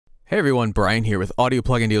Hey everyone, Brian here with Audio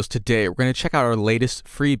Plugin Deals. Today we're going to check out our latest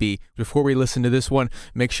freebie. Before we listen to this one,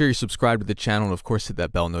 make sure you subscribe to the channel and of course hit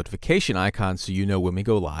that bell notification icon so you know when we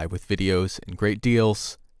go live with videos and great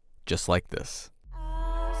deals just like this.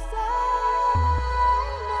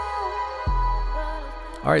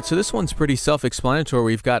 Alright, so this one's pretty self-explanatory.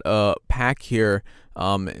 We've got a pack here.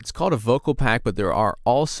 It's called a vocal pack, but there are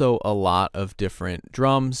also a lot of different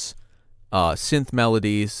drums, synth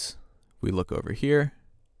melodies. We look over here.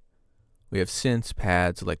 We have synths,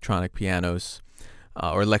 pads, electronic pianos,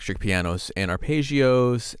 or electric pianos, and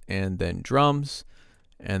arpeggios, and then drums,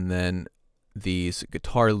 and then these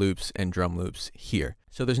guitar loops and drum loops here.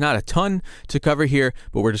 So there's not a ton to cover here,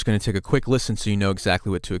 but we're just going to take a quick listen so you know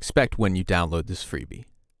exactly what to expect when you download this freebie.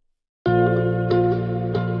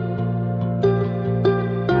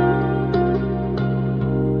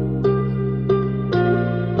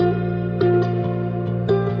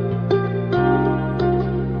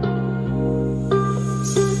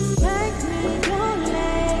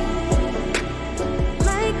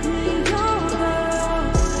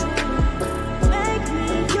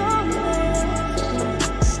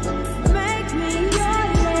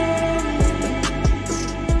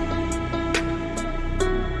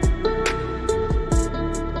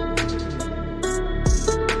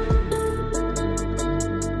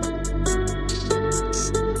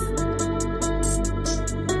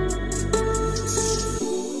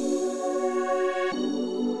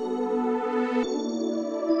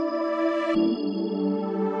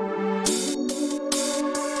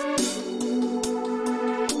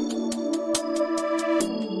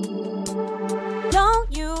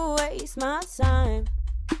 Don't you waste my time.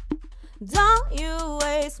 Don't you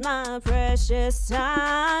waste my precious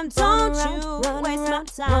time. Don't you waste my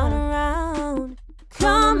time. Run around.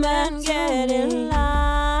 Come and get in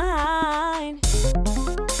line.